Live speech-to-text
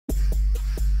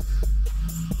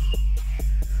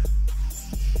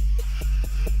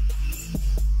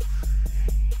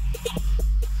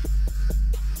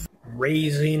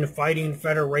Rizin Fighting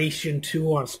Federation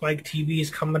 2 on Spike TV is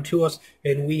coming to us,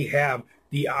 and we have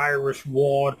the Irish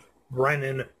Ward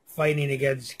Brennan fighting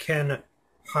against Ken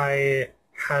Hasegawa.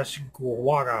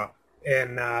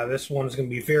 And this one's going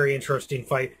to be a very interesting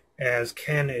fight, as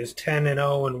Ken is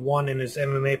 10-0 and 1 in his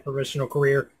MMA professional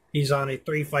career. He's on a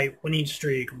 3-fight winning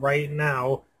streak right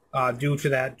now due to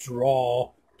that draw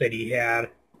that he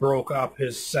had. Broke up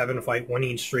his 7-fight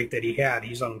winning streak that he had.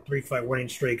 He's on a 3-fight winning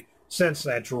streak since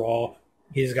that draw.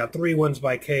 He's got 3 wins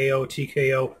by KO,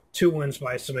 TKO, 2 wins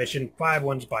by submission, 5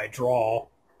 wins by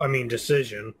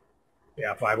decision.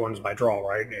 Yeah, 5 wins by draw,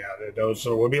 right? Yeah, those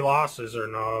would be losses, or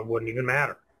no, it wouldn't even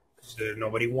matter, because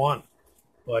nobody won.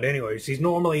 But anyways, he's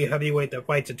normally a heavyweight that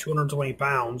fights at 220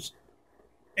 pounds,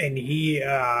 and he,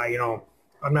 I'm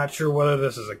not sure whether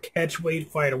this is a catchweight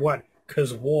fight or what,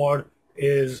 because Ward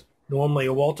is normally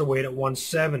a welterweight at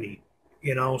 170,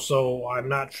 so I'm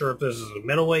not sure if this is a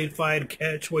middleweight fight, a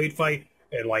catchweight fight,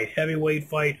 a light heavyweight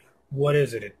fight. What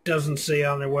is it? It doesn't say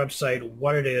on their website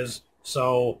what it is,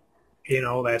 so,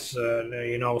 that's,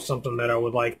 something that I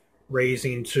would like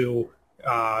Rizin to,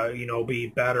 be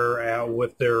better at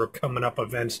with their coming up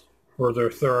events for their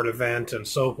 3rd event and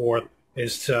so forth,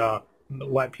 is to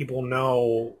let people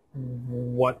know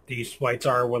what these fights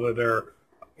are, whether they're,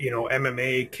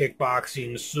 MMA,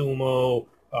 kickboxing, sumo,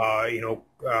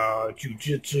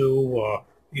 jiu-jitsu,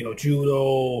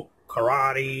 judo,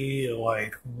 karate,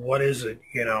 like, what is it,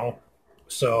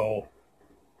 So,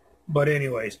 but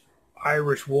anyways,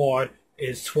 Irish Ward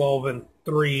is 12-3,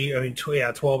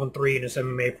 12-3 in his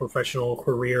MMA professional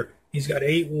career. He's got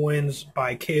 8 wins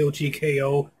by KO,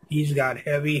 TKO. He's got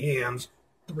heavy hands.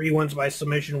 3 wins by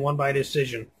submission, 1 by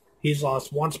decision. He's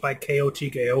lost once by KO,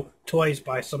 TKO, twice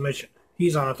by submission.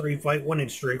 He's on a 3-fight winning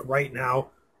streak right now.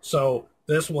 So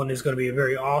this one is going to be a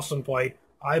very awesome fight.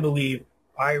 I believe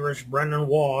Irish Brennan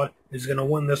Ward is going to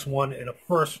win this one in the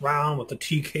first round with a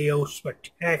TKO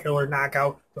spectacular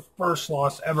knockout. The first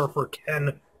loss ever for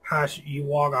Ken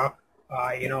Hasegawa.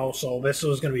 So this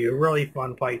is going to be a really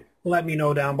fun fight. Let me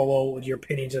know down below with your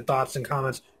opinions and thoughts and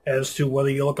comments as to whether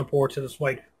you're looking forward to this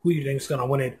fight, who you think is going to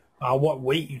win it, what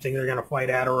weight you think they're going to fight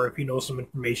at, or if you know some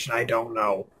information I don't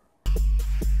know.